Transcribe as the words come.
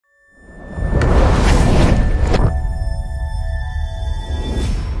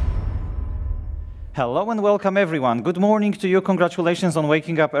Hello and welcome everyone. Good morning to you. Congratulations on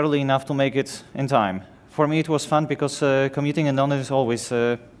waking up early enough to make it in time. For me it was fun because commuting in London is always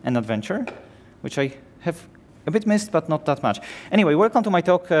an adventure, which I have a bit missed, but not that much. Anyway, welcome to my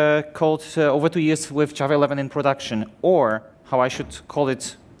talk called Over 2 Years with Java 11 in Production, or how I should call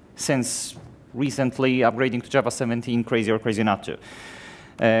it since recently upgrading to Java 17, crazy or crazy not to.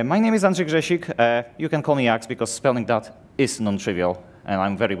 My name is Andrzej Grzesik. You can call me Ax because spelling that is non-trivial. And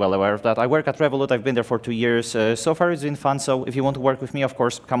I'm very well aware of that. I work at Revolut. I've been there for 2 years. So far, it's been fun. So if you want to work with me, of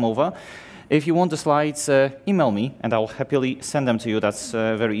course, come over. If you want the slides, email me, and I'll happily send them to you. That's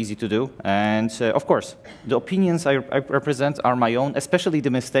very easy to do. And of course, the opinions I represent are my own, especially the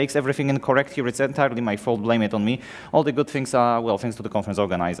mistakes. Everything incorrect here, it's entirely my fault. Blame it on me. All the good things are, well, thanks to the conference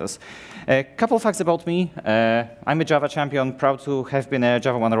organizers. A couple of facts about me. I'm a Java champion, proud to have been a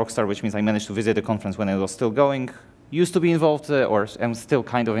Java 1 rockstar, which means I managed to visit the conference when it was still going. Used to be involved, or am still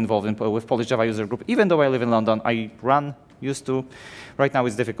kind of involved with Polish Java user group. Even though I live in London, I used to. Right now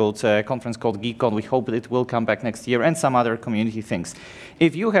it's difficult. A conference called GeekCon. We hope it will come back next year, and some other community things.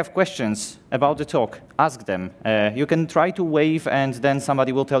 If you have questions about the talk, ask them. You can try to wave, and then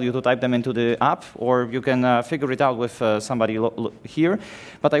somebody will tell you to type them into the app, or you can figure it out with somebody here.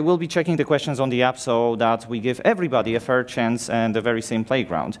 But I will be checking the questions on the app so that we give everybody a fair chance and the very same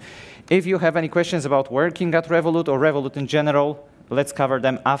playground. If you have any questions about working at Revolut or Revolut in general, let's cover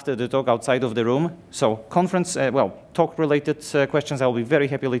them after the talk outside of the room. So conference, talk-related questions I'll be very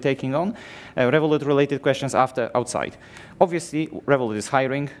happily taking on. Revolut-related questions outside. Obviously, Revolut is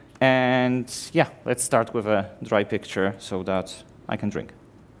hiring. And yeah, let's start with a dry picture so that I can drink.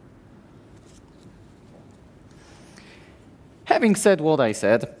 Having said what I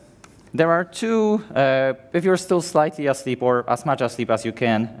said, there are two, if you're still slightly asleep or as much asleep as you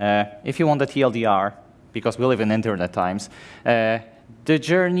can, if you want the TLDR, because we live in internet times, the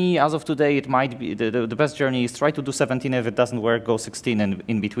journey as of today, it might be, the best journey is try to do 17. If it doesn't work, go 16 and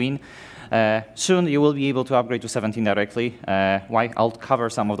in between. Soon you will be able to upgrade to 17 directly. I'll cover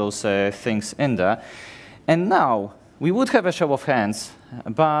some of those things in there. And now, we would have a show of hands,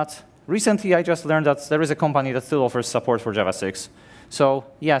 but recently I just learned that there is a company that still offers support for Java 6. So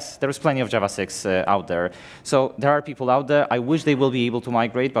yes, there is plenty of Java 6 out there. So there are people out there. I wish they will be able to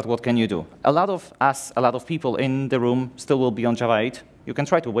migrate, but what can you do? A lot of people in the room still will be on Java 8. You can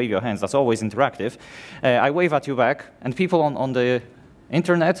try to wave your hands. That's always interactive. I wave at you back, and people on the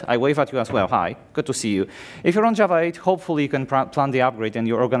internet, I wave at you as well. Hi, good to see you. If you're on Java 8, hopefully you can plan the upgrade and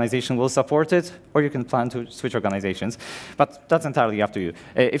your organization will support it, or you can plan to switch organizations. But that's entirely up to you.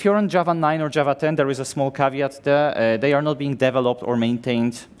 If you're on Java 9 or Java 10, there is a small caveat there. They are not being developed or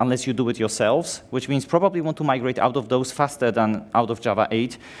maintained unless you do it yourselves, which means probably want to migrate out of those faster than out of Java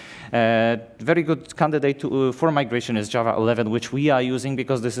 8. Very good candidate for migration is Java 11, which we are using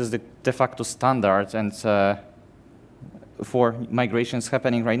because this is the de facto standard and for migrations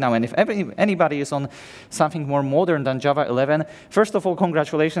happening right now. And if anybody is on something more modern than Java 11, first of all,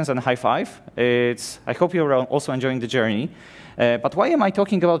 congratulations and high five. I hope you're also enjoying the journey. But why am I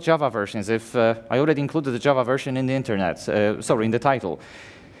talking about Java versions if I already included the Java version in the internet, sorry, in the title?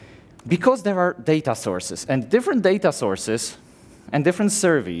 Because there are data sources, and different data sources and different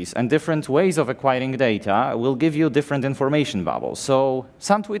surveys and different ways of acquiring data will give you different information bubbles. So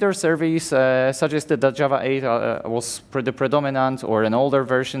some Twitter surveys suggested that Java 8 was the predominant, or an older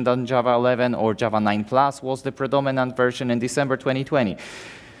version than Java 11, or Java 9 Plus was the predominant version in December 2020.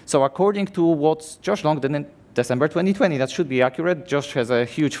 So according to what Josh Long did in December 2020, that should be accurate. Josh has a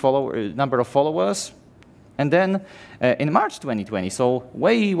huge number of followers. And then in March 2020, so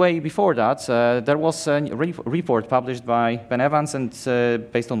way before that, there was a report published by Ben Evans and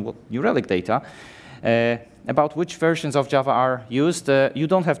based on New Relic data about which versions of Java are used. You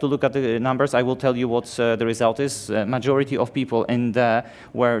don't have to look at the numbers. I will tell you what the result is. Majority of people in there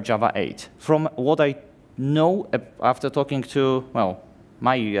were Java 8. From what I know after talking to, well,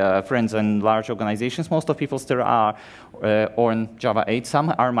 my friends and large organizations, most of people still are on Java 8.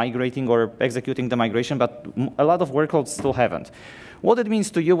 Some are migrating or executing the migration, but a lot of workloads still haven't. What it means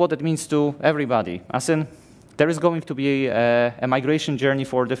to you, what it means to everybody, as in there is going to be a migration journey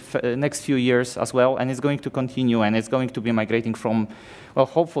for the next few years as well, and it's going to continue, and it's going to be migrating from, well,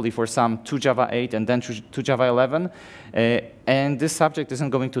 hopefully for some to Java 8 and then to Java 11, and this subject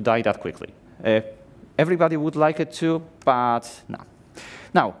isn't going to die that quickly. Everybody would like it to, but no.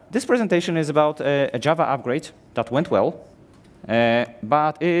 Now, this presentation is about a Java upgrade that went well,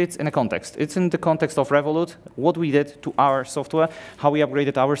 but it's in a context. It's in the context of Revolut, what we did to our software, how we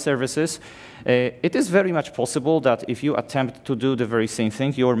upgraded our services. It is very much possible that if you attempt to do the very same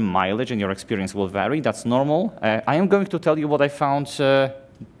thing, your mileage and your experience will vary. That's normal. I am going to tell you what I found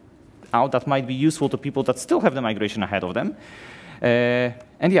out that might be useful to people that still have the migration ahead of them.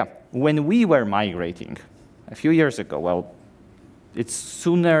 And yeah, when we were migrating a few years ago, well, it's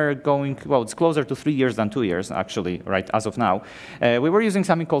sooner going, well, it's closer to 3 years than 2 years, actually, right, as of now. We were using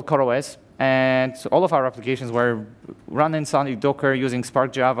something called CoreOS, and all of our applications were run in Sonic Docker using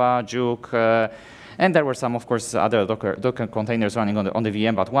Spark Java, Juke, and there were some, of course, other Docker containers running on the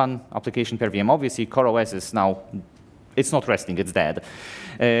VM, but one application per VM. Obviously, CoreOS is now, it's not resting, it's dead.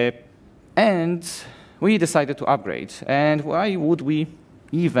 And we decided to upgrade. And why would we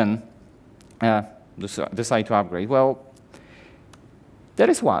even decide to upgrade? Well, there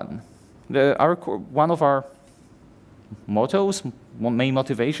is one. One of our mottos, main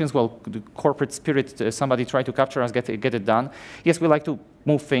motivations, well, the corporate spirit, somebody tried to capture us, get it done. Yes, we like to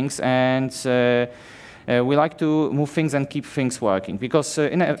move things, and we like to move things and keep things working, because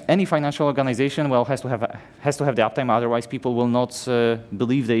in any financial organization, well, has to have the uptime. Otherwise, people will not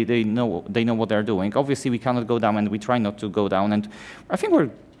believe they know what they're doing. Obviously, we cannot go down, and we try not to go down. And I think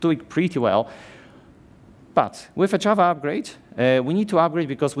we're doing pretty well. But with a Java upgrade, we need to upgrade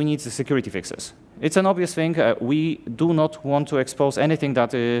because we need the security fixes. It's an obvious thing. We do not want to expose anything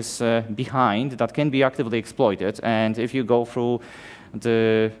that is behind, that can be actively exploited. And if you go through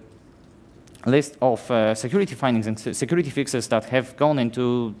the list of security findings and security fixes that have gone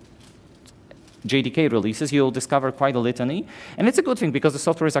into JDK releases, you'll discover quite a litany. And it's a good thing because the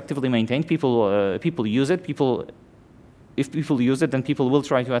software is actively maintained. People use it. If people use it, then people will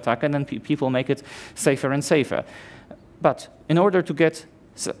try to attack it, and people make it safer and safer. But in order to get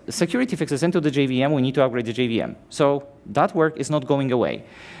security fixes into the JVM, we need to upgrade the JVM. So that work is not going away.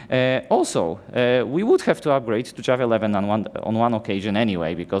 Also, we would have to upgrade to Java 11 on one occasion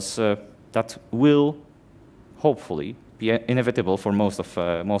anyway, because that will hopefully be inevitable for most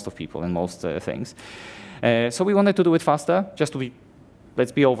of people and most things. So we wanted to do it faster, just to be.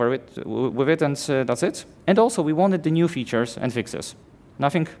 Let's be over with it, and that's it. And also, we wanted the new features and fixes.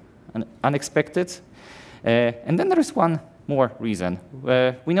 Nothing unexpected. And then there is one more reason.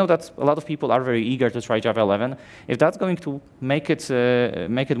 We know that a lot of people are very eager to try Java 11. If that's going to make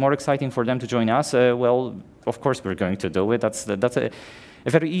it more exciting for them to join us, well, of course we're going to do it. That's a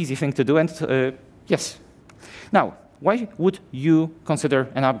very easy thing to do. And yes. Now, why would you consider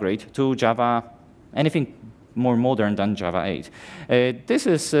an upgrade to Java, anything more modern than Java 8? This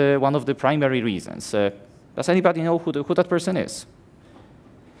is one of the primary reasons. Does anybody know who that person is?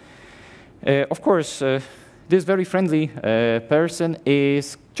 Of course, this very friendly person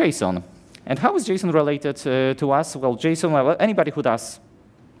is JSON. And how is JSON related to us? Well, JSON, well, anybody who does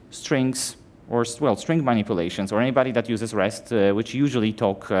strings or, well, string manipulations, or anybody that uses REST, which usually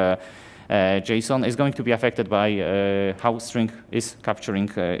talk JSON, is going to be affected by how string is capturing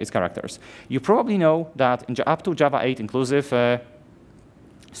its characters. You probably know that up to Java 8 inclusive,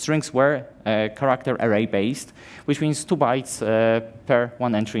 strings were character array based, which means 2 bytes per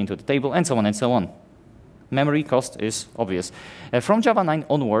one entry into the table, and so on and so on. Memory cost is obvious. From Java 9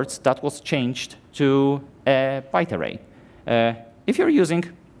 onwards, that was changed to a byte array. If you're using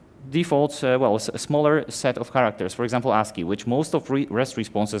default, well, a smaller set of characters, for example, ASCII, which most of REST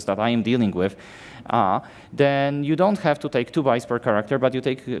responses that I am dealing with are, then you don't have to take 2 bytes per character, but you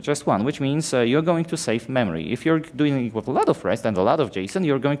take just 1, which means you're going to save memory. If you're doing it with a lot of REST and a lot of JSON,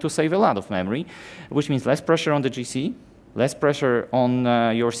 you're going to save a lot of memory, which means less pressure on the GC, less pressure on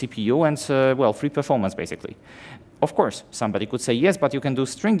your CPU, and, well, free performance, basically. Of course, somebody could say, yes, but you can do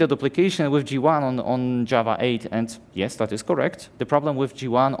string deduplication with G1 on Java 8, and yes, that is correct. The problem with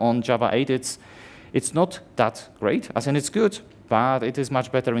G1 on Java 8, it's not that great, as in it's good, but it is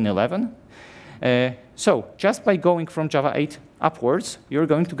much better in 11. So just by going from Java 8 upwards, you're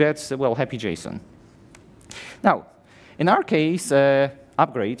going to get, well, happy JSON. Now, in our case,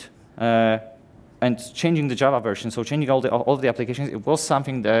 upgrade and changing the Java version, so changing all the applications, it was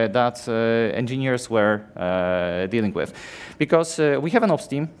something that engineers were dealing with. Because we have an ops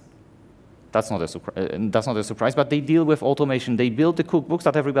team. That's not a surprise, but they deal with automation. They build the cookbooks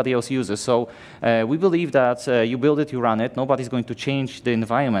that everybody else uses. So we believe that you build it, you run it. Nobody's going to change the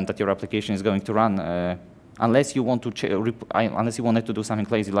environment that your application is going to run, unless you want to unless you wanted to do something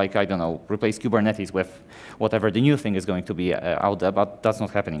crazy, like, I don't know, replace Kubernetes with whatever the new thing is going to be out there. But that's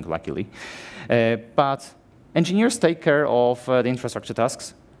not happening, luckily. But engineers take care of the infrastructure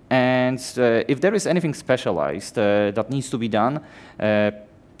tasks. And if there is anything specialized that needs to be done,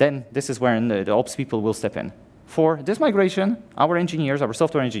 then this is where the ops people will step in. For this migration, our engineers, our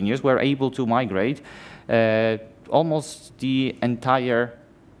software engineers, were able to migrate almost the entire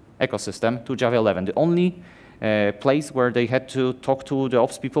ecosystem to Java 11. The only place where they had to talk to the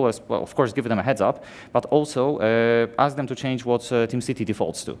ops people was, well, of course, give them a heads up, but also ask them to change what TeamCity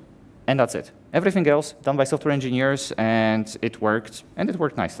defaults to. and that's it. Everything else done by software engineers, and it worked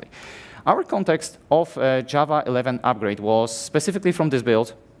nicely. Our context of Java 11 upgrade was specifically from this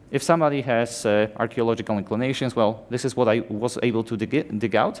build. If somebody has archaeological inclinations, well, this is what I was able to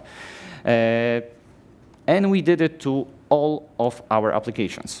dig out. And we did it to all of our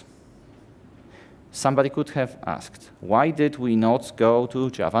applications. Somebody could have asked, why did we not go to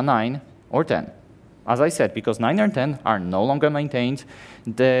Java 9 or 10? As I said, because 9 and 10 are no longer maintained.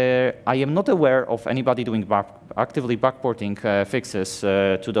 I am not aware of anybody doing actively backporting fixes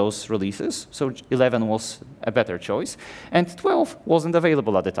to those releases, so 11 was a better choice. And 12 wasn't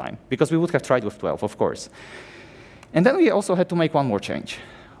available at the time, because we would have tried with 12, of course. And then we also had to make one more change.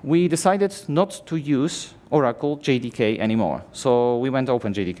 We decided not to use Oracle JDK anymore. So we went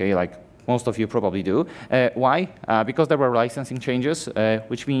OpenJDK, like most of you probably do. Why? Because there were licensing changes,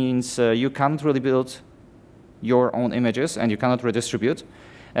 which means you can't really build your own images and you cannot redistribute.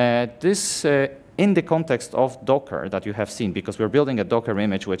 This, in the context of Docker that you have seen, because we're building a Docker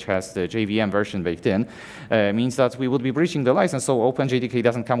image which has the JVM version baked in, means that we would be breaching the license, so OpenJDK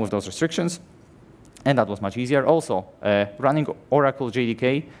doesn't come with those restrictions. And that was much easier. Also, running Oracle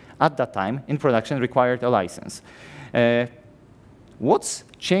JDK at that time in production required a license. What's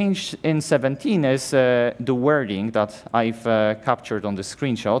changed in 17 is the wording that I've captured on the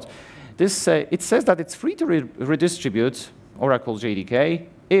screenshot. This, it says that it's free to redistribute Oracle JDK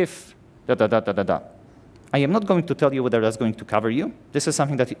if da-da-da-da-da-da. I am not going to tell you whether that's going to cover you. This is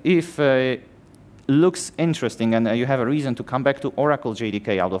something that if looks interesting and you have a reason to come back to Oracle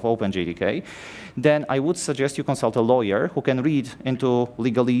JDK out of OpenJDK, then I would suggest you consult a lawyer who can read into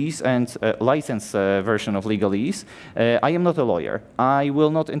legalese and license version of legalese. I am not a lawyer. I will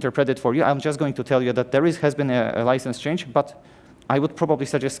not interpret it for you. I'm just going to tell you that there has been a license change, but I would probably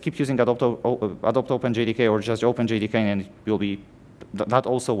suggest keep using Adopt OpenJDK or just OpenJDK, and it will be, that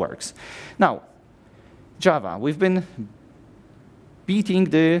also works. Now, Java, we've been beating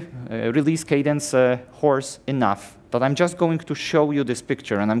the release cadence horse enough that I'm just going to show you this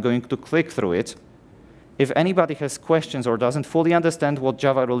picture and I'm going to click through it. If anybody has questions or doesn't fully understand what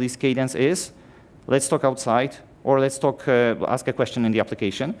Java release cadence is, let's talk outside or let's talk, ask a question in the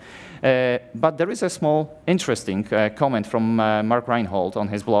application. But there is a small interesting comment from Mark Reinhold on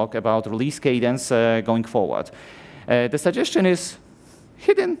his blog about release cadence going forward. The suggestion is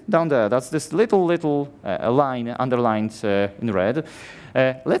hidden down there. That's this little line underlined in red.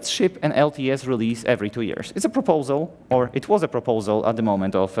 Let's ship an LTS release every 2 years. It's a proposal, or it was a proposal at the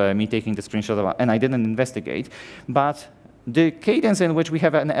moment of me taking the screenshot, and I didn't investigate. But the cadence in which we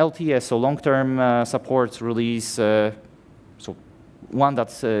have an LTS, so long-term support release, so one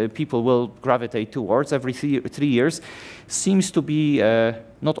that people will gravitate towards every 3 years, seems to be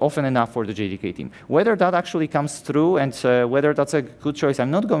not often enough for the JDK team. Whether that actually comes through and whether that's a good choice,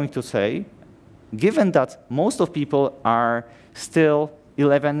 I'm not going to say. Given that most of people are still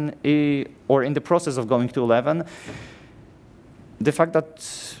 11 or in the process of going to 11, the fact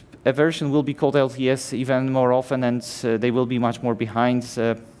that a version will be called LTS even more often and they will be much more behind,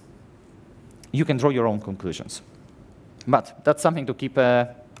 you can draw your own conclusions. But that's something to keep an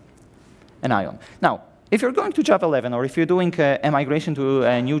eye on. Now, if you're going to Java 11 or if you're doing a migration to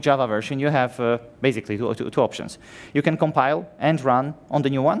a new Java version, you have basically two options. You can compile and run on the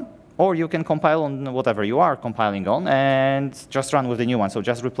new one, or you can compile on whatever you are compiling on and just run with the new one, so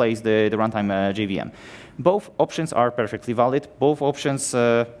just replace the runtime JVM. Both options are perfectly valid. Both options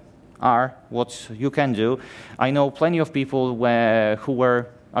are what you can do. I know plenty of people who were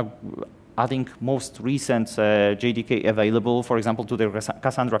adding most recent JDK available, for example, to the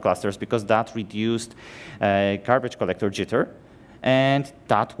Cassandra clusters, because that reduced garbage collector jitter. And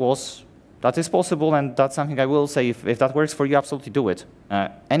that is possible, and that's something I will say, if that works for you, absolutely do it.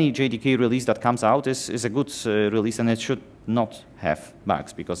 Any JDK release that comes out is a good release, and it should not have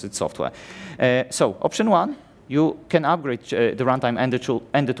bugs, because it's software. So option one, you can upgrade the runtime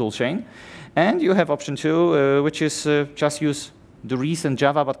and the tool chain. And you have option two, which is just use the recent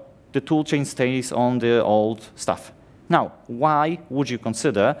Java, but the tool chain stays on the old stuff. Now, why would you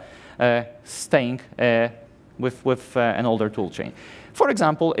consider staying with an older tool chain? For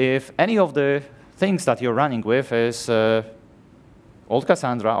example, if any of the things that you're running with is old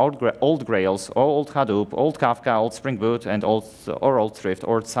Cassandra, old Grails, old Hadoop, old Kafka, old Spring Boot, and old Thrift,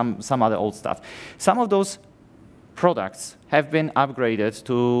 or some other old stuff. Some of those products have been upgraded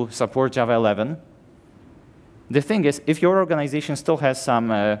to support Java 11. The thing is, if your organization still has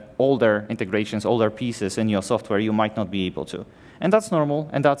some older integrations, older pieces in your software, you might not be able to. And that's normal,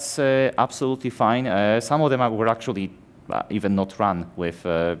 and that's absolutely fine. Some of them were actually even not run with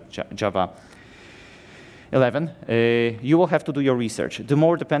Java 11, you will have to do your research. The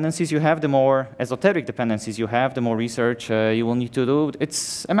more dependencies you have, the more esoteric dependencies you have, the more research you will need to do.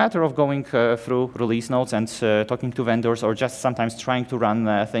 It's a matter of going through release notes and talking to vendors, or just sometimes trying to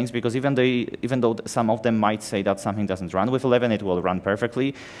run things, because even though some of them might say that something doesn't run with 11, it will run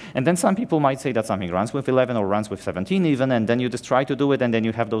perfectly. And then some people might say that something runs with 11 or runs with 17 even, and then you just try to do it, and then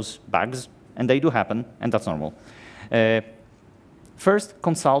you have those bugs, and they do happen, and that's normal. First,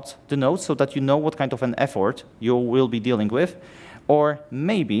 consult the notes so that you know what kind of an effort you will be dealing with. Or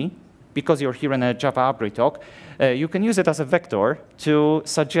maybe, because you're here in a Java upgrade talk, you can use it as a vector to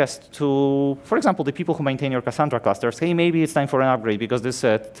suggest to, for example, the people who maintain your Cassandra clusters, hey, maybe it's time for an upgrade because this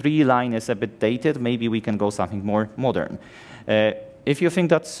 3 line is a bit dated. Maybe we can go something more modern. If you think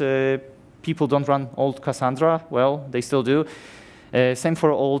that people don't run old Cassandra, well, they still do. Same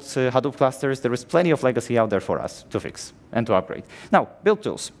for old Hadoop clusters. There is plenty of legacy out there for us to fix and to upgrade. Now, build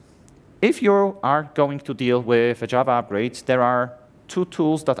tools. If you are going to deal with a Java upgrade, there are 2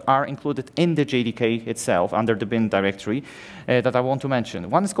 tools that are included in the JDK itself under the bin directory that I want to mention.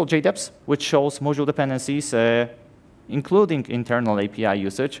 One is called JDeps, which shows module dependencies, including internal API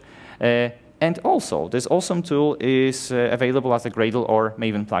usage. And also, this awesome tool is available as a Gradle or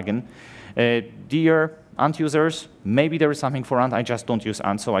Maven plugin. Dear Ant users, maybe there is something for Ant. I just don't use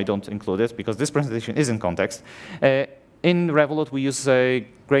Ant, so I don't include it, because this presentation is in context. In Revolut, we use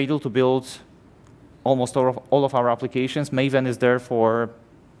Gradle to build almost all of our applications. Maven is there for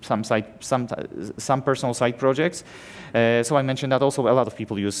some personal side projects. So I mentioned that also a lot of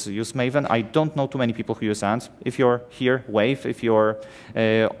people use Maven. I don't know too many people who use Ant. If you're here, wave. If you're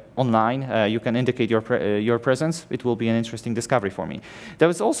online, you can indicate your presence. It will be an interesting discovery for me. There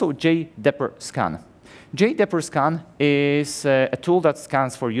is also JDeperScan. JDeperScan is a tool that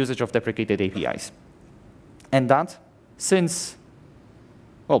scans for usage of deprecated APIs. And that, since,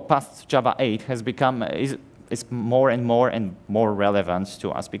 well, past Java 8 has become, is more and more relevant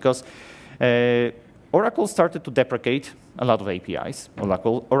to us, because Oracle started to deprecate a lot of APIs.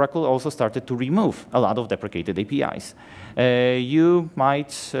 Oracle also started to remove a lot of deprecated APIs. You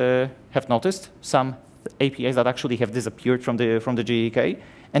might have noticed some APIs that actually have disappeared from the JDK,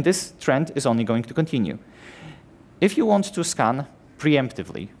 and this trend is only going to continue. If you want to scan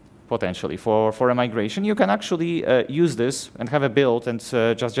preemptively, potentially, for a migration, you can actually use this and have a build and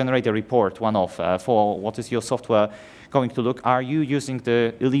just generate a report, one-off, for what is your software going to look. Are you using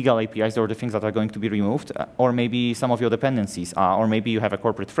the illegal APIs or the things that are going to be removed? Or maybe some of your dependencies are, or maybe you have a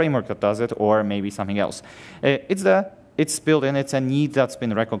corporate framework that does it, or maybe something else. It's built in, it's a need that's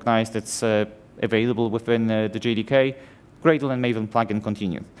been recognized, it's available within the JDK. Gradle and Maven plugin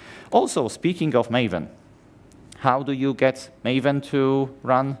continue. Also, speaking of Maven, how do you get Maven to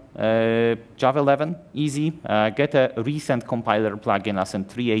run Java 11? Easy. Get a recent compiler plugin, as in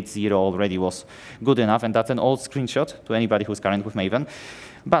 3.8.0 already was good enough, and that's an old screenshot to anybody who's current with Maven.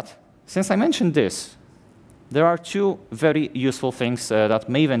 But since I mentioned this, there are 2 very useful things that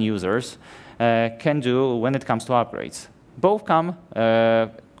Maven users can do when it comes to upgrades. Both come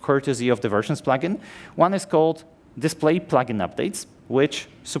courtesy of the versions plugin. One is called display plugin updates, which,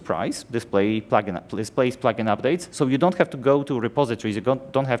 surprise, displays plugin updates. So you don't have to go to repositories, you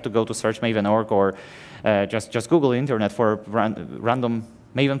don't have to go to search Maven.org or just Google the internet for random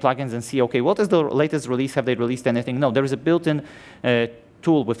Maven plugins and see, okay, what is the latest release? Have they released anything? No, there is a built-in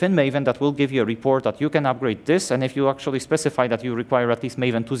tool within Maven that will give you a report that you can upgrade this, and if you actually specify that you require at least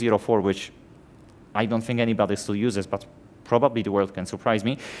Maven 2.0.4, which I don't think anybody still uses, but probably the world can surprise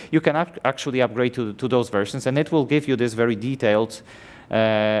me, you can actually upgrade to those versions, and it will give you this very detailed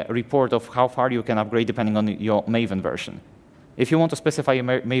report of how far you can upgrade depending on your Maven version. If you want to specify a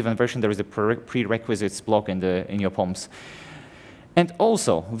Maven version, there is a prerequisites block in your POMs. And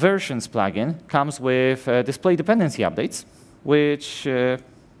also, versions plugin comes with display dependency updates, which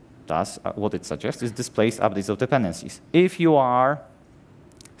does what it suggests is displays updates of dependencies. If you are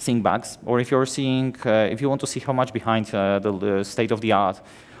seeing bugs, or if you're seeing, if you want to see how much behind the state of the art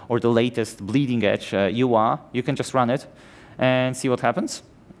or the latest bleeding edge you are, you can just run it and see what happens.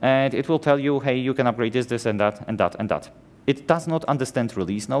 And it will tell you, hey, you can upgrade this, and that, and that, and that. It does not understand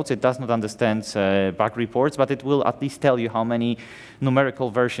release notes. It does not understand bug reports, but it will at least tell you how many numerical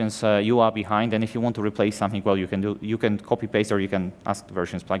versions you are behind. And if you want to replace something, well, you can copy paste, or you can ask the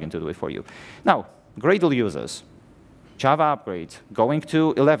versions plugin to do it for you. Now, Gradle users. Java upgrade, going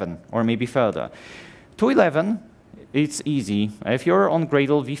to 11 or maybe further. To 11, it's easy. If you're on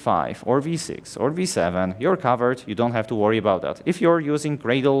Gradle v5 or v6 or v7, you're covered. You don't have to worry about that. If you're using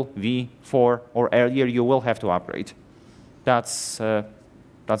Gradle v4 or earlier, you will have to upgrade. That's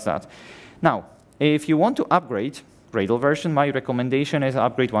that. Now, if you want to upgrade Gradle version, my recommendation is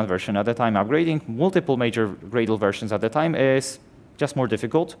upgrade one version at a time. Upgrading multiple major Gradle versions at a time is just more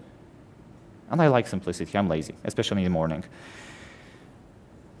difficult. And I like simplicity. I'm lazy, especially in the morning.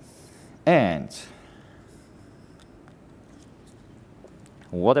 And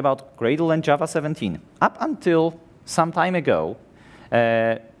what about Gradle and Java 17? Up until some time ago,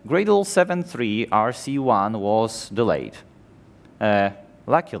 Gradle 7.3 RC1 was delayed.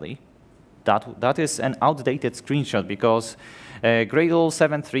 Luckily, that is an outdated screenshot because Gradle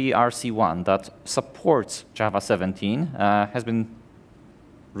 7.3 RC1 that supports Java 17 has been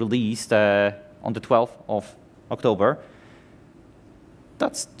released on the 12th of October.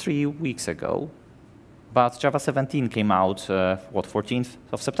 That's 3 weeks ago. But Java 17 came out, 14th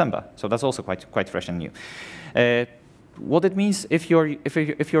of September. So that's also quite fresh and new. What it means, if you're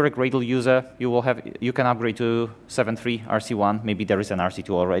a Gradle user, you can upgrade to 7.3 RC1. Maybe there is an RC2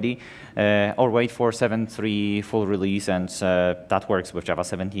 already, or wait for 7.3 full release, and that works with Java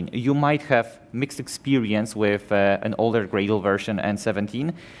 17. You might have mixed experience with an older Gradle version and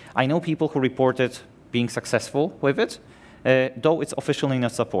 17. I know people who reported being successful with it, though it's officially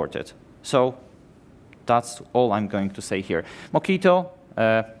not supported. So that's all I'm going to say here. Mockito,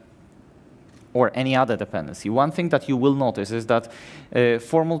 or any other dependency. One thing that you will notice is that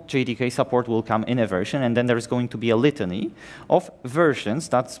formal JDK support will come in a version, and then there is going to be a litany of versions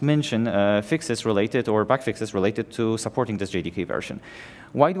that mention fixes related or bug fixes related to supporting this JDK version.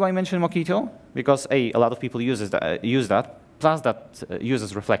 Why do I mention Mockito? Because a lot of people use that, plus that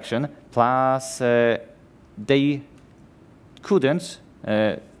uses reflection, plus they couldn't.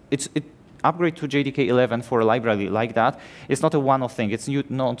 Upgrade to JDK 11 for a library like that is not a one-off thing. It's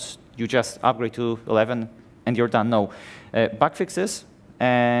not you just upgrade to 11 and you're done. No, bug fixes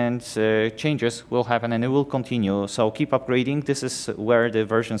and changes will happen and it will continue. So keep upgrading. This is where the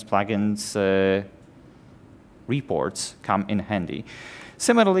versions plugins reports come in handy.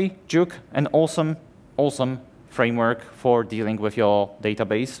 Similarly, Juke, an awesome framework for dealing with your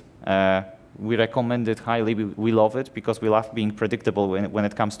database. We recommend it highly. We love it because we love being predictable when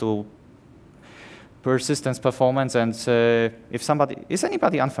it comes to persistence performance. And is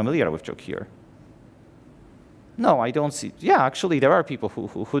anybody unfamiliar with Juke here? No, I don't see. Yeah, actually, there are people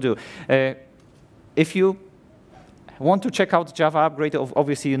who do. If you want to check out Java Upgrade,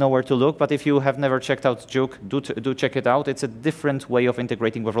 obviously you know where to look. But if you have never checked out Juke, do check it out. It's a different way of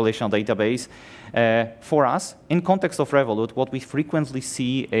integrating with relational database. For us, in context of Revolut, what we frequently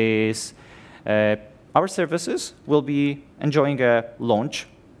see is our services will be enjoying a launch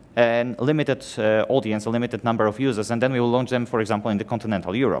and limited audience, a limited number of users, and then we will launch them, for example, in the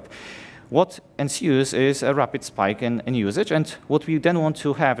continental Europe. What ensues is a rapid spike in usage, and what we then want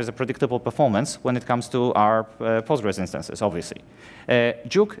to have is a predictable performance when it comes to our Postgres instances, obviously.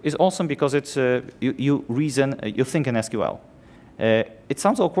 Juke is awesome because it's you think in SQL. It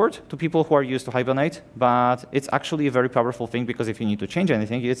sounds awkward to people who are used to Hibernate, but it's actually a very powerful thing because if you need to change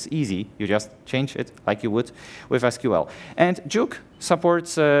anything, it's easy. You just change it like you would with SQL. And Juke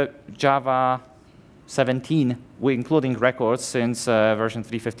supports Java 17, including records since version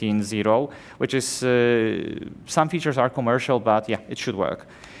 3.15.0, which is, some features are commercial, but yeah, it should work.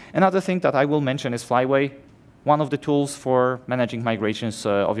 Another thing that I will mention is Flyway, one of the tools for managing migrations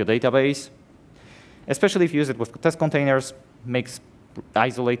of your database, especially if you use it with test containers, makes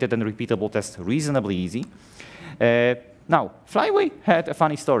isolated and repeatable tests reasonably easy. Now, Flyway had a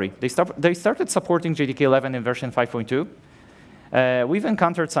funny story. They started supporting JDK 11 in version 5.2. We've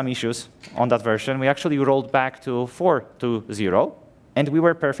encountered some issues on that version. We actually rolled back to 4.2.0, and we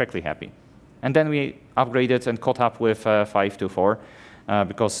were perfectly happy. And then we upgraded and caught up with 5.2.4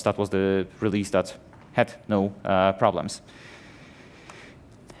 because that was the release that had no problems.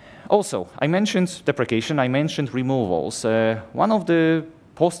 Also, I mentioned deprecation, I mentioned removals. One of the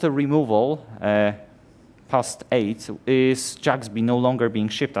poster removal, past 8, is JAXB no longer being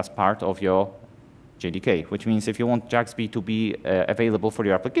shipped as part of your JDK, which means if you want JAXB to be available for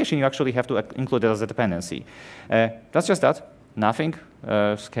your application, you actually have to include it as a dependency. That's just that. Nothing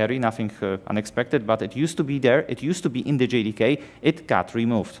scary, nothing unexpected, but it used to be there. It used to be in the JDK. It got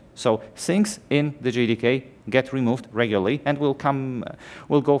removed. So things in the JDK get removed regularly, and we'll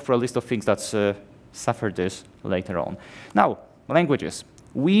go through a list of things that suffer this later on. Now, languages.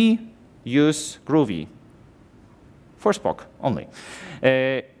 We use Groovy for Spock only.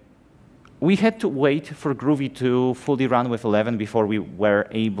 We had to wait for Groovy to fully run with 11 before we were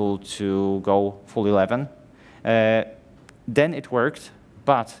able to go full 11. Then it worked,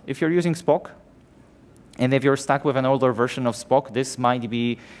 but if you're using Spock, and if you're stuck with an older version of Spock, this might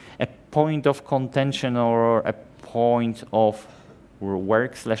be a point of contention or a point of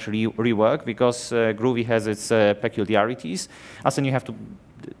rework because Groovy has its peculiarities. As in, you have to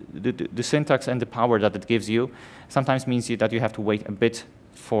the syntax and the power that it gives you sometimes means that you have to wait a bit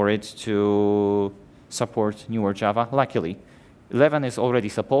for it to support newer Java. Luckily, 11 is already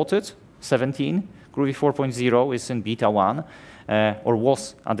supported. 17, Groovy 4.0 is in beta 1, or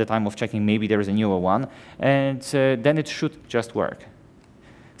was at the time of checking. Maybe there is a newer one, and then it should just work.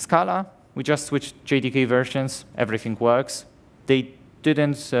 Scala, we just switched JDK versions. Everything works. They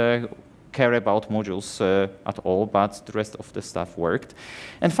didn't care about modules at all, but the rest of the stuff worked.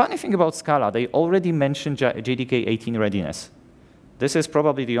 And funny thing about Scala, they already mentioned JDK 18 readiness. This is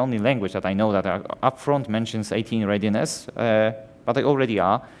probably the only language that I know that upfront mentions 18 readiness, but they already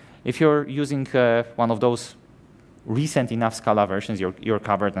are. If you're using one of those recent enough Scala versions, you're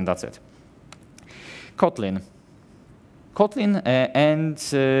covered, and that's it. Kotlin. Kotlin and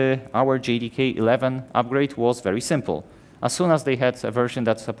our JDK 11 upgrade was very simple. As soon as they had a version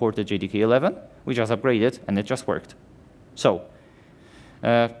that supported JDK 11, we just upgraded, and it just worked. So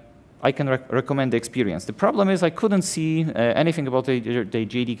I can recommend the experience. The problem is I couldn't see anything about the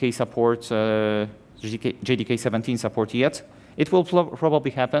JDK support, JDK 17 support yet. It will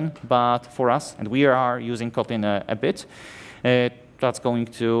probably happen, but for us, and we are using Kotlin a bit, that's going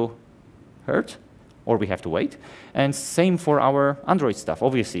to hurt, or we have to wait. And same for our Android stuff.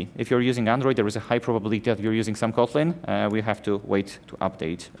 Obviously, if you're using Android, there is a high probability that you're using some Kotlin. We have to wait to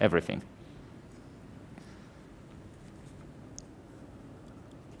update everything.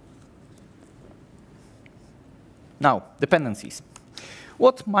 Now, dependencies.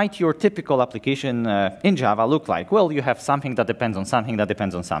 What might your typical application in Java look like? Well, you have something that depends on something that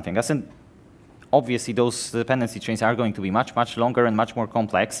depends on something. As in, obviously, those dependency chains are going to be much, much longer and much more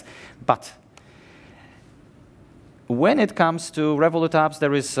complex. But when it comes to Revolut apps,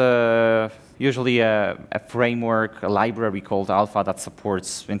 there is usually a framework, a library called Alpha that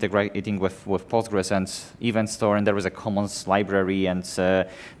supports integrating with Postgres and Event Store, and there is a commons library, and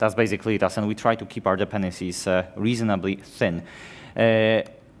that's basically it. And we try to keep our dependencies reasonably thin.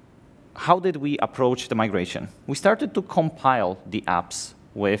 How did we approach the migration? We started to compile the apps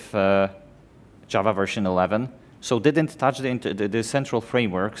with Java version 11, so didn't touch the central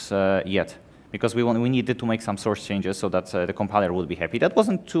frameworks yet, because we needed to make some source changes so that the compiler would be happy. That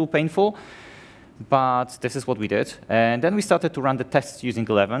wasn't too painful, but this is what we did. And then we started to run the tests using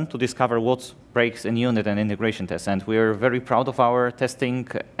 11 to discover what breaks in unit and integration tests. And we're very proud of our testing,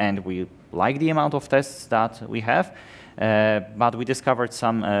 and we like the amount of tests that we have. But we discovered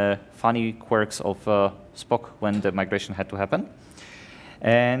some funny quirks of Spock when the migration had to happen.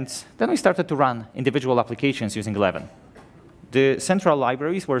 And then we started to run individual applications using 11. The central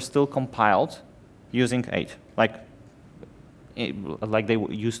libraries were still compiled using 8, like they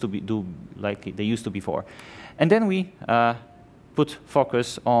used to be before. And then we put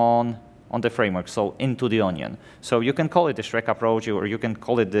focus on the framework, so into the onion. So you can call it the Shrek approach, or you can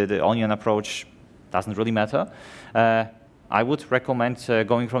call it the onion approach. Doesn't really matter. I would recommend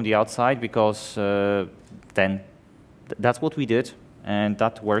going from the outside, because then that's what we did, and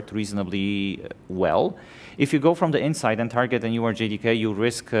that worked reasonably well. If you go from the inside and target a newer JDK, you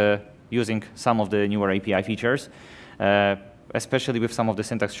risk using some of the newer API features, especially with some of the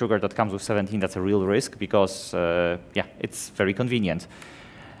syntax sugar that comes with 17. That's a real risk, because yeah, it's very convenient.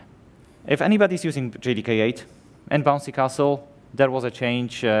 If anybody's using JDK 8 and Bouncy Castle, there was a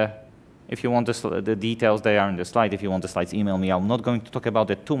change. If you want the details, they are in the slide. If you want the slides, email me. I'm not going to talk about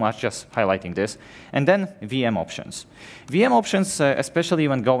it too much, just highlighting this. And then VM options. VM options, especially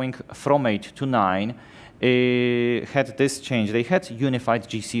when going from 8 to 9, had this change. They had unified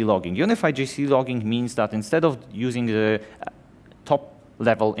GC logging. Unified GC logging means that instead of using the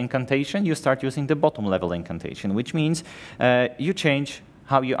top-level incantation, you start using the bottom-level incantation, which means you change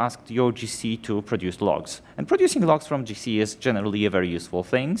how you asked your GC to produce logs. And producing logs from GC is generally a very useful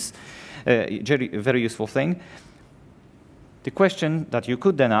thing. The question that you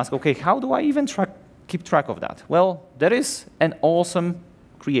could then ask, okay, how do I even keep track of that? Well, there is an awesome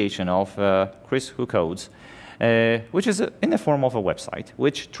creation of Chris Who Codes, which is in the form of a website,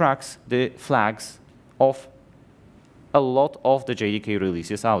 which tracks the flags of a lot of the JDK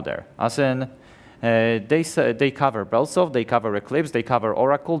releases out there. As in, they cover Belsoft, they cover Eclipse, they cover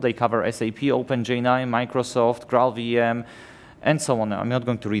Oracle, they cover SAP, OpenJ9, Microsoft, GraalVM, and so on. I'm not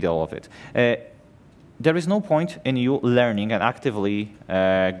going to read all of it. There is no point in you learning and actively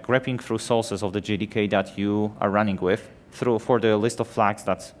grabbing through sources of the JDK that you are running with for the list of flags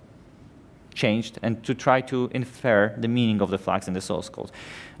that's changed, and to try to infer the meaning of the flags in the source code,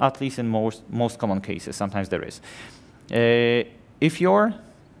 at least in most common cases. Sometimes there is. If you're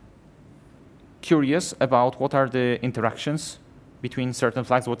curious about what are the interactions between certain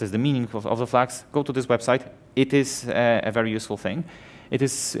flags, what is the meaning of the flags, go to this website. It is a very useful thing. It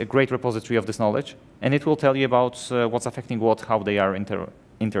is a great repository of this knowledge, and it will tell you about what's affecting what, how they are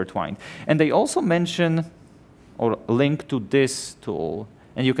intertwined. And they also mention or link to this tool,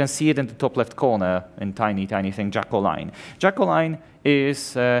 and you can see it in the top left corner in tiny, tiny thing, Jackoline. Jackoline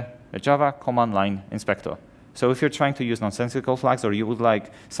is a Java command line inspector. So if you're trying to use nonsensical flags or you would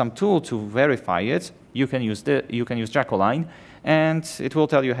like some tool to verify it, you can use Jackoline, and it will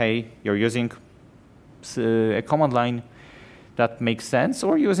tell you, hey, you're using a command line that makes sense,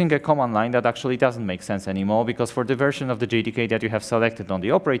 or using a command line that actually doesn't make sense anymore, because for the version of the JDK that you have selected on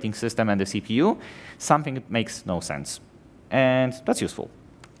the operating system and the CPU, something makes no sense. And that's useful.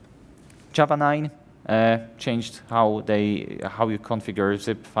 Java 9 changed how you configure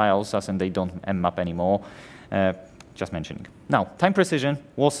zip files, as in they don't mmap anymore. Just mentioning. Now, time precision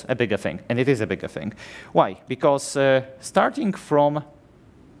was a bigger thing, and it is a bigger thing. Why? Because starting from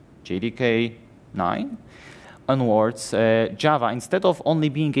JDK 9 onwards, Java, instead of only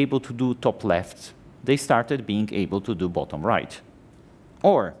being able to do top left, they started being able to do bottom right.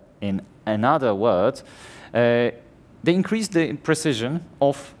 Or, in another word, they increased the precision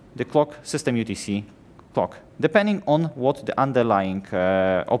of the clock system UTC clock. Depending on what the underlying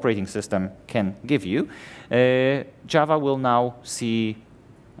operating system can give you, Java will now see,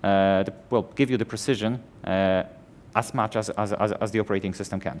 give you the precision as much as the operating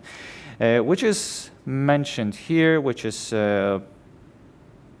system can, which is mentioned here,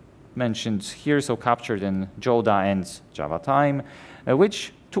 so captured in JODA and Java time,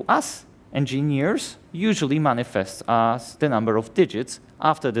 which to us engineers usually manifests as the number of digits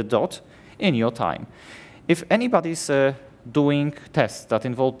after the dot in your time. If anybody's doing tests that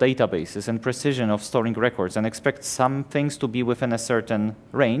involve databases and precision of storing records and expect some things to be within a certain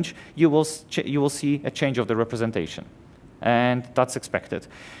range, you will see a change of the representation. And that's expected.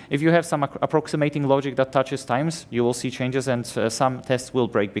 If you have some approximating logic that touches times, you will see changes, and some tests will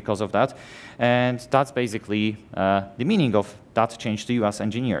break because of that. And that's basically the meaning of that change to you as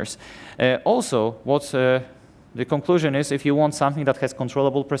engineers. Also, what the conclusion is, if you want something that has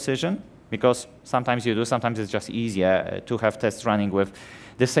controllable precision, because sometimes you do, sometimes it's just easier to have tests running with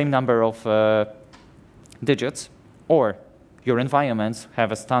the same number of digits, or your environments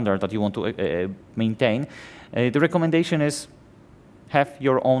have a standard that you want to maintain, the recommendation is have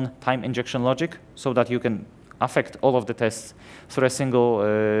your own time injection logic so that you can affect all of the tests through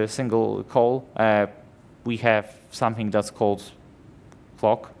a single call. We have something that's called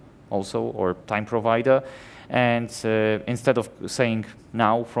clock also, or time provider. And instead of saying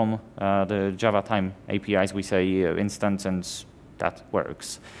now from the Java time APIs, we say instant, and that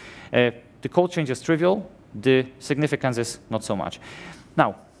works. The code change is trivial. The significance is not so much.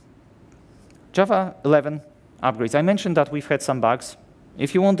 Now, Java 11 upgrades. I mentioned that we've had some bugs.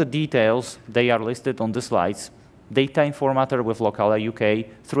 If you want the details, they are listed on the slides. Data informator with locale UK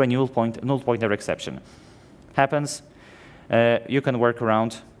through a null pointer exception. Happens. You can work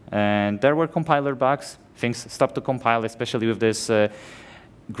around. And there were compiler bugs. Things stopped to compile, especially with this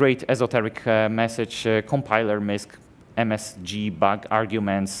great esoteric message, compiler MSG bug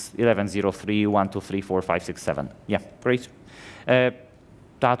arguments 1103, 1, 2, 3, 4, 5, 6, 7. Yeah, great.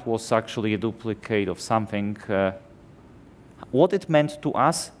 That was actually a duplicate of something. What it meant to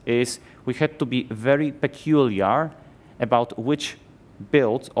us is we had to be very peculiar about which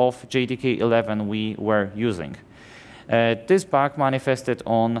build of JDK 11 we were using. This bug manifested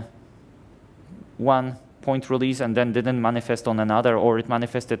on one point release and then didn't manifest on another, or it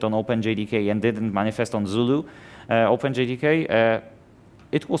manifested on OpenJDK and didn't manifest on Zulu OpenJDK.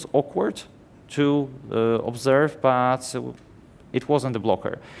 It was awkward to observe, but it wasn't a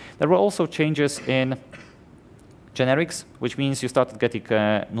blocker. There were also changes in generics, which means you started getting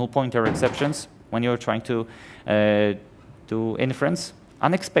null pointer exceptions when you're trying to do inference.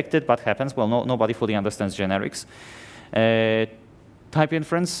 Unexpected, but happens. Well, nobody fully understands generics. Type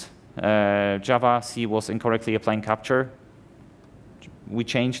inference. Java C was incorrectly applying capture. We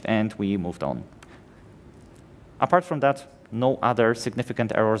changed and we moved on. Apart from that, no other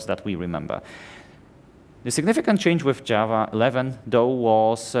significant errors that we remember. The significant change with Java 11, though,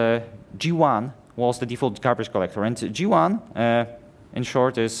 was G1 was the default garbage collector. And G1, in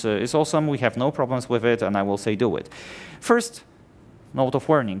short, is awesome. We have no problems with it, and I will say do it. First, note of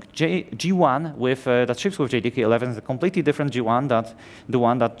warning, G1 that ships with JDK 11 is a completely different G1 than the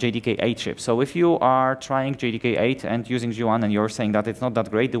one that JDK 8 ships. So if you are trying JDK 8 and using G1 and you're saying that it's not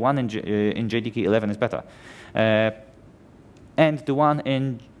that great, the one in JDK 11 is better. And the one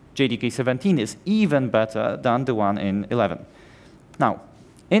in JDK 17 is even better than the one in 11. Now,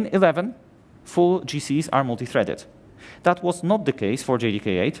 in 11, full GCs are multi-threaded. That was not the case for JDK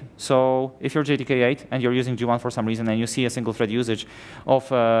 8. So if you're JDK 8 and you're using G1 for some reason and you see a single thread usage of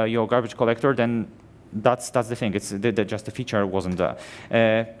your garbage collector, then that's the thing. It's just the feature wasn't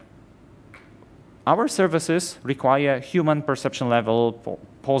there. Our services require human perception level,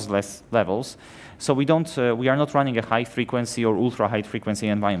 pauseless levels. So we are not running a high frequency or ultra high frequency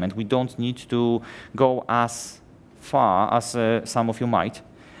environment. We don't need to go as far as some of you might.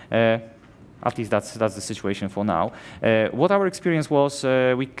 At least that's the situation for now. What our experience was,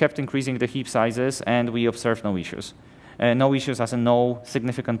 we kept increasing the heap sizes and we observed no issues. No issues as in no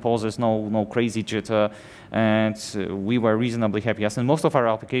significant pauses, no crazy jitter, and we were reasonably happy. As in most of our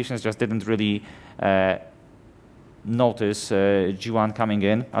applications just didn't really notice G1 coming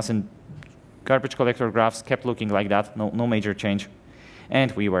in. As in garbage collector graphs kept looking like that, no major change,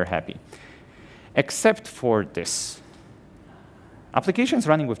 and we were happy. Except for this. Applications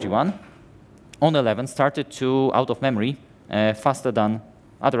running with G1 on 11 started to, out of memory, faster than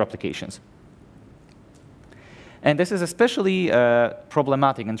other applications. And this is especially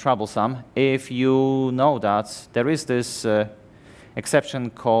problematic and troublesome if you know that there is this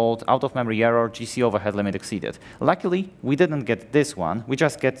exception called out-of-memory error, GC overhead limit exceeded. Luckily, we didn't get this one.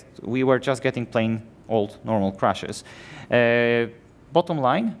 We were just getting plain old normal crashes. Bottom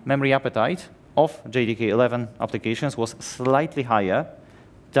line, memory appetite of JDK 11 applications was slightly higher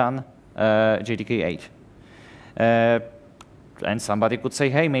than JDK 8. And somebody could say,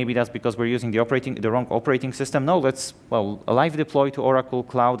 hey, maybe that's because we're using the wrong operating system. No, let's live deploy to Oracle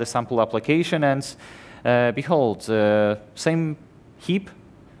Cloud a sample application, and behold, same heap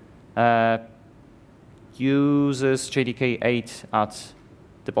uses JDK 8 at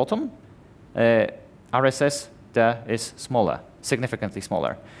the bottom. RSS there is smaller, significantly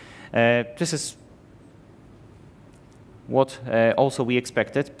smaller. This is what also we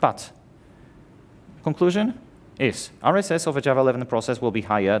expected, but conclusion is RSS of a Java 11 process will be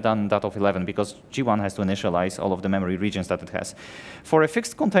higher than that of 11 because G1 has to initialize all of the memory regions that it has. For a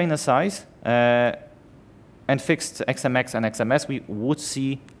fixed container size and fixed XMX and XMS, we would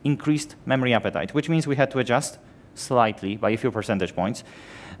see increased memory appetite, which means we had to adjust slightly by a few percentage points,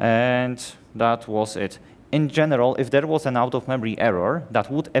 and that was it. In general, if there was an out-of-memory error that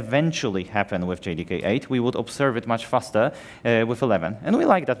would eventually happen with JDK 8, we would observe it much faster with 11. And we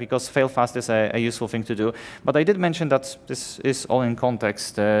like that because fail fast is a useful thing to do. But I did mention that this is all in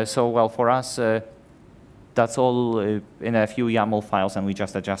context. So, well, for us, that's all in a few YAML files, and we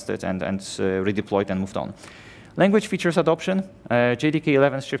just adjusted and redeployed and moved on. Language features adoption. JDK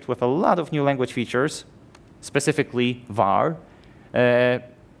 11 shipped with a lot of new language features, specifically var.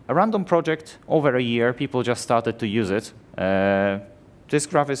 A random project, over a year, people just started to use it. This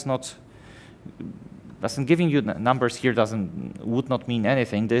graph is not, giving you numbers here would not mean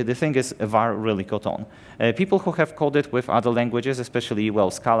anything. The thing is, var really caught on. People who have coded with other languages, especially,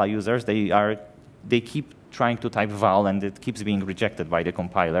 Scala users, they keep trying to type val, and it keeps being rejected by the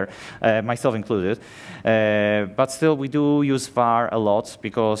compiler, myself included. But still, we do use var a lot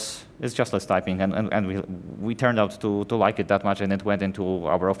because it's just less typing, and we turned out to like it that much, and it went into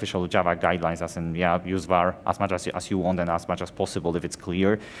our official Java guidelines, as in, yeah, use var as much as you want and as much as possible if it's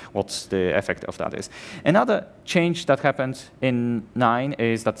clear what the effect of that is. Another change that happened in 9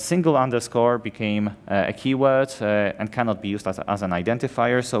 is that single underscore became a keyword and cannot be used as an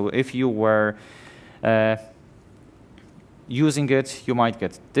identifier. So if you were using it, you might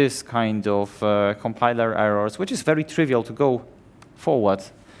get this kind of compiler errors, which is very trivial to go forward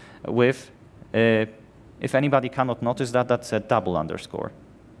with. If anybody cannot notice that, that's a double underscore.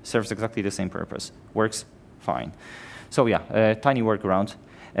 Serves exactly the same purpose. Works fine. So yeah, tiny workaround.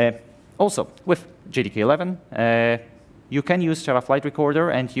 Also, with JDK 11, you can use Java Flight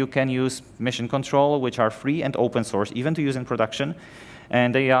Recorder, and you can use Mission Control, which are free and open source, even to use in production.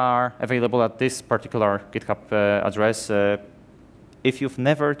 And they are available at this particular GitHub address. If you've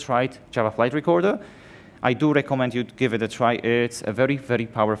never tried Java Flight Recorder, I do recommend you give it a try. It's a very, very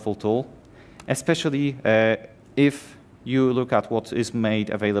powerful tool, especially if you look at what is made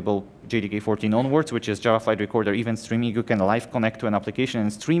available JDK 14 onwards, which is Java Flight Recorder event streaming. You can live connect to an application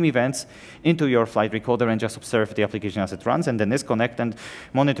and stream events into your flight recorder and just observe the application as it runs, and then disconnect and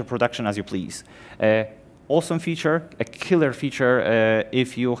monitor production as you please. Awesome feature, a killer feature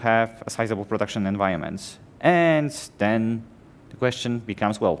if you have a sizable production environment. And then the question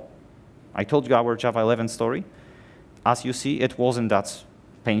becomes, well, I told you our Java 11 story. As you see, it wasn't that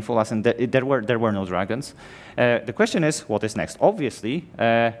painful, as in there were no dragons. The question is, what is next? Obviously,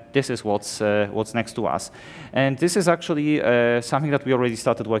 this is what's next to us. And this is actually something that we already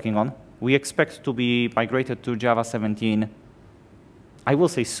started working on. We expect to be migrated to Java 17, I will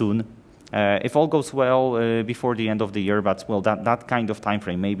say soon. If all goes well before the end of the year, but well, that kind of time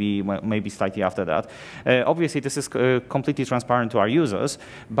frame, maybe slightly after that. Obviously, this is completely transparent to our users,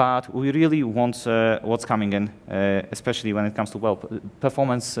 but we really want what's coming in, especially when it comes to well,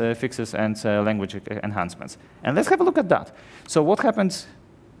 performance fixes and language enhancements. And let's have a look at that. So what happens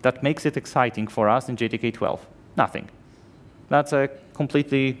that makes it exciting for us in JDK 12? Nothing. That's a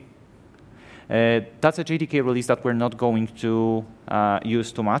completely that's a JDK release that we're not going to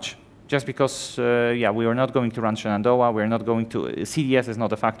use too much. Just because, yeah, we are not going to run Shenandoah, we're not going to, CDS is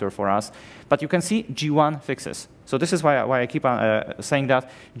not a factor for us. But you can see G1 fixes. So this is why I keep saying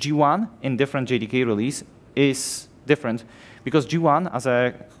that G1 in different JDK release is different, because G1 as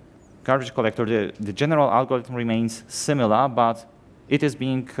a garbage collector, the general algorithm remains similar, but it is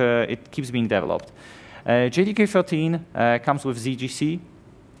being, it keeps being developed. JDK 13 comes with ZGC,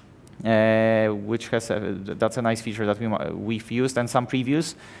 which has that's a nice feature that we've used, and some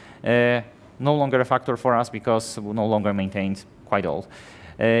previews. No longer a factor for us because we're no longer maintained, quite old.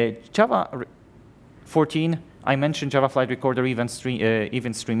 Java 14, I mentioned Java Flight Recorder event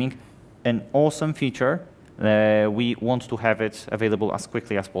streaming, an awesome feature. We want to have it available as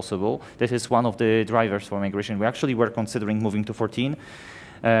quickly as possible. This is one of the drivers for migration. We actually were considering moving to 14,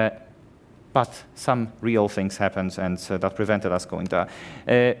 but some real things happened, and that prevented us going there.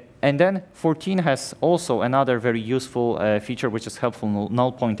 And then 14 has also another very useful feature, which is helpful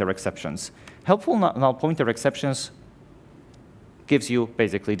null pointer exceptions. Helpful null pointer exceptions gives you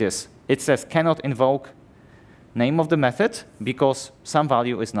basically this. It says cannot invoke name of the method because some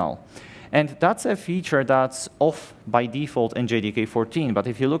value is null. And that's a feature that's off by default in JDK 14, but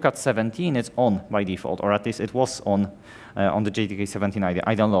if you look at 17, it's on by default, or at least it was on the JDK 17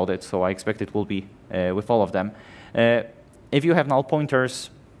 I downloaded, so I expect it will be with all of them. If you have null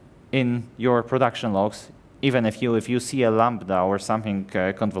pointers in your production logs, even if you see a lambda or something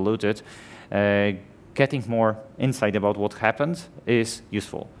convoluted, getting more insight about what happened is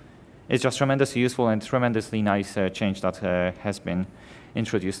useful. It's just tremendously useful and tremendously nice change that has been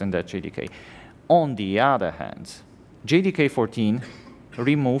introduced in that JDK. On the other hand, JDK 14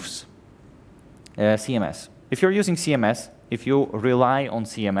 removes CMS. If you're using CMS, if you rely on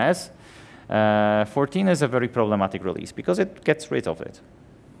CMS, 14 is a very problematic release because it gets rid of it.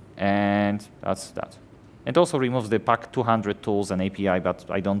 And that's that. It also removes the PAC 200 tools and API, but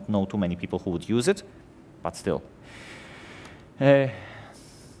I don't know too many people who would use it, but still.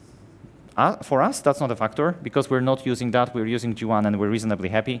 For us, that's not a factor, because we're not using that. We're using G1, and we're reasonably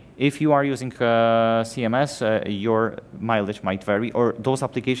happy. If you are using CMS, your mileage might vary, or those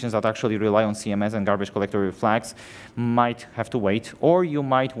applications that actually rely on CMS and garbage collector flags might have to wait, or you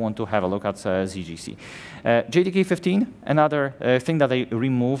might want to have a look at ZGC. JDK 15, another thing that they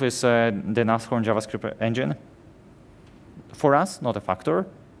remove is the Nashorn JavaScript engine. For us, not a factor.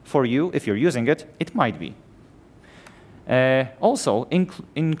 For you, if you're using it, it might be. Also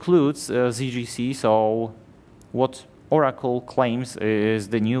includes ZGC, so what Oracle claims is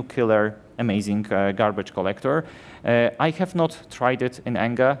the new killer, amazing garbage collector. I have not tried it in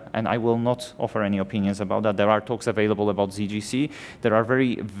anger, and I will not offer any opinions about that. There are talks available about ZGC. There are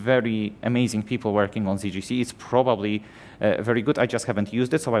very, very amazing people working on ZGC. It's probably very good. I just haven't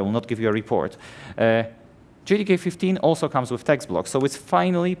used it, so I will not give you a report. JDK 15 also comes with text blocks, so it's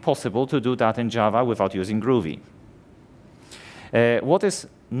finally possible to do that in Java without using Groovy. What is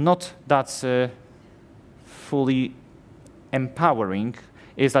not that fully empowering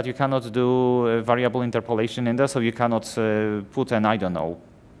is that you cannot do variable interpolation in there, so you cannot put an, I don't know,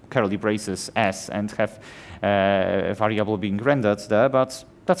 curly braces S and have a variable being rendered there, but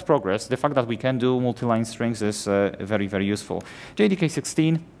that's progress. The fact that we can do multi-line strings is very, very useful. JDK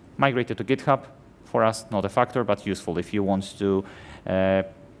 16 migrated to GitHub. For us, not a factor, but useful if you want to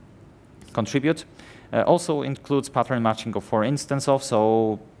contribute. Also includes pattern matching for instance of,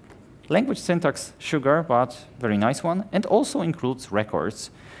 so language syntax sugar, but very nice one, and also includes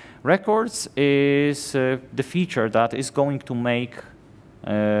records. Records is the feature that is going to make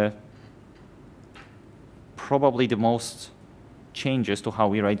probably the most changes to how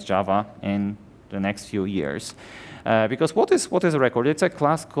we write Java in the next few years. Because what is a record? It's a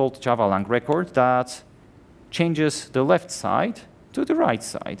class called Java Lang record that changes the left side to the right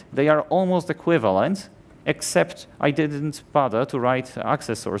side. They are almost equivalent, except I didn't bother to write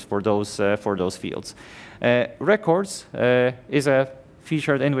accessors for those fields. Records is a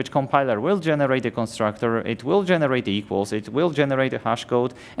feature in which compiler will generate a constructor, it will generate the equals, it will generate a hash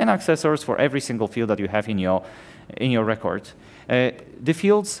code, and accessors for every single field that you have in your record. The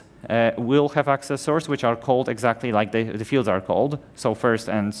fields will have accessors which are called exactly like the fields are called, so first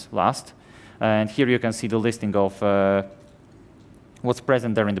and last. And here you can see the listing of what's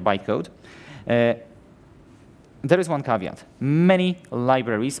present there in the bytecode. There is one caveat. Many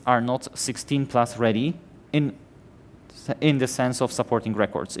libraries are not 16 plus ready in the sense of supporting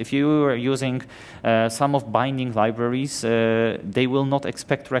records. If you are using some of binding libraries, they will not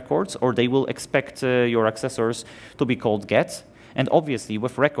expect records, or they will expect your accessors to be called get. And obviously,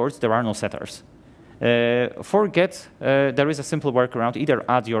 with records, there are no setters. For get, there is a simple workaround. Either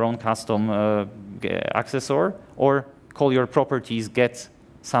add your own custom accessor, or call your properties get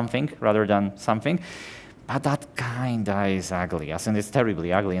something rather than something. But that kinda is ugly, and it's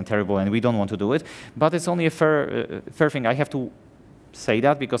terribly ugly and terrible, and we don't want to do it. But it's only a fair thing. I have to say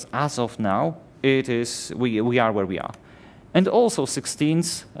that because as of now, it is we are where we are. And also 16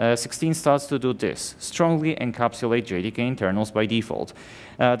 starts to do this: strongly encapsulate JDK internals by default.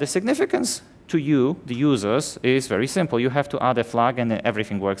 The significance to you, the users, is very simple. You have to add a flag, and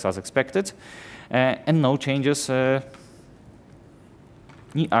everything works as expected, and no changes are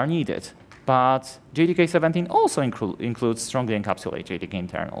needed. But JDK 17 also includes strongly encapsulate JDK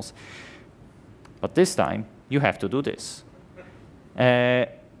internals. But this time, you have to do this. And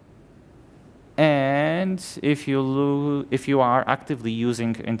if you are actively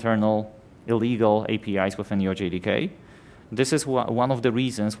using internal illegal APIs within your JDK, this is one of the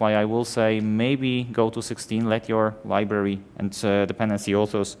reasons why I will say maybe go to 16, let your library and dependency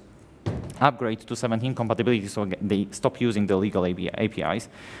authors upgrade to 17 compatibility so they stop using the illegal APIs.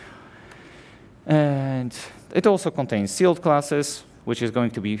 And it also contains sealed classes, which is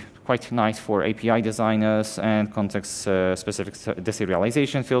going to be quite nice for API designers, and context-specific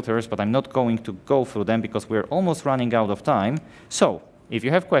deserialization filters, but I'm not going to go through them because we're almost running out of time. So if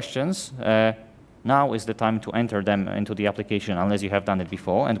you have questions, now is the time to enter them into the application, unless you have done it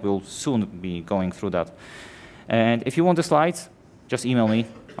before, and we'll soon be going through that. And if you want the slides, just email me.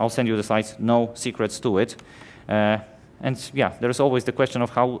 I'll send you the slides. No secrets to it. And yeah, there's always the question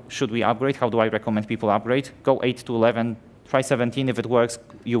of how should we upgrade? How do I recommend people upgrade? Go 8 to 11, try 17. If it works,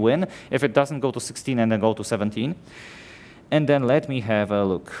 you win. If it doesn't, go to 16 and then go to 17. And then let me have a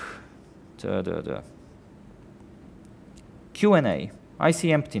look. Q&A. I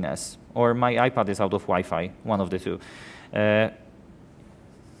see emptiness, or my iPad is out of Wi-Fi, one of the two. But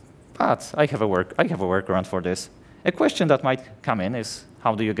I have a workaround for this. A question that might come in is,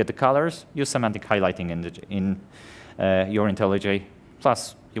 how do you get the colors? Use semantic highlighting in your IntelliJ.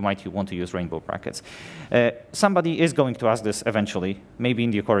 Plus, you might want to use rainbow brackets. Somebody is going to ask this eventually, maybe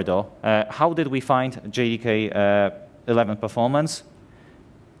in the corridor. How did we find JDK 11 performance?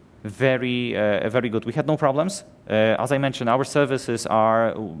 Very good. We had no problems. As I mentioned, our services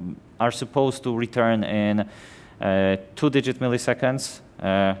are supposed to return in 2-digit milliseconds,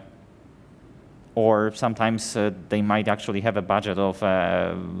 or sometimes they might actually have a budget of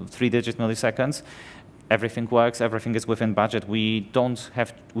 3-digit milliseconds. Everything works. Everything is within budget. We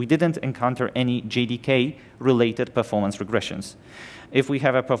didn't encounter any JDK-related performance regressions. If we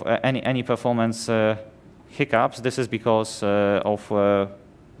have any performance hiccups, this is because of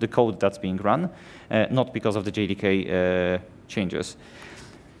the code that's being run, not because of the JDK changes.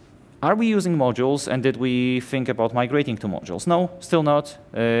 Are we using modules, and did we think about migrating to modules? No, still not.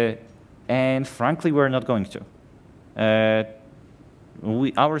 And frankly, we're not going to.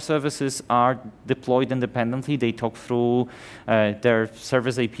 Our services are deployed independently. They talk through their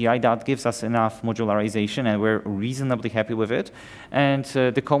service API. That gives us enough modularization, and we're reasonably happy with it. And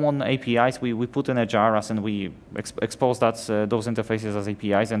the common APIs we put in a jar, and we expose those interfaces as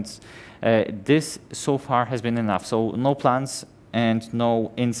APIs. And this so far has been enough. So no plans and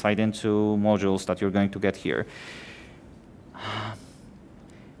no insight into modules that you're going to get here.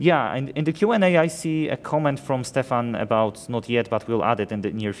 Yeah, and in the Q&A, I see a comment from Stefan about not yet, but we'll add it in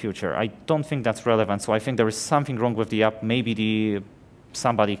the near future. I don't think that's relevant, so I think there is something wrong with the app. Maybe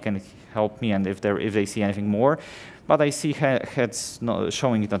somebody can help me, and if they see anything more. But I see heads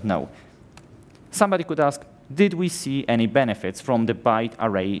showing that no. Somebody could ask, did we see any benefits from the byte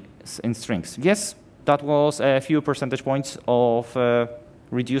arrays in strings? Yes, that was a few percentage points of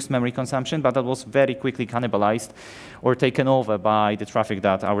reduced memory consumption, but that was very quickly cannibalized or taken over by the traffic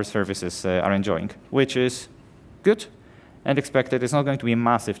that our services are enjoying, which is good and expected. It's not going to be a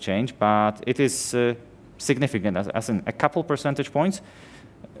massive change, but it is significant, as in a couple percentage points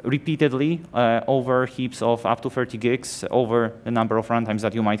repeatedly over heaps of up to 30 gigs over the number of runtimes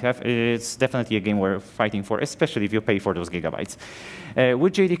that you might have. It's definitely a game we're fighting for, especially if you pay for those gigabytes.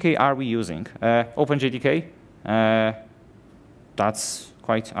 Which JDK are we using? OpenJDK. That's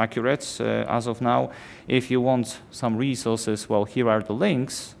quite accurate as of now. If you want some resources, well, here are the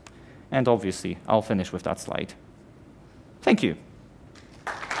links. And obviously, I'll finish with that slide. Thank you.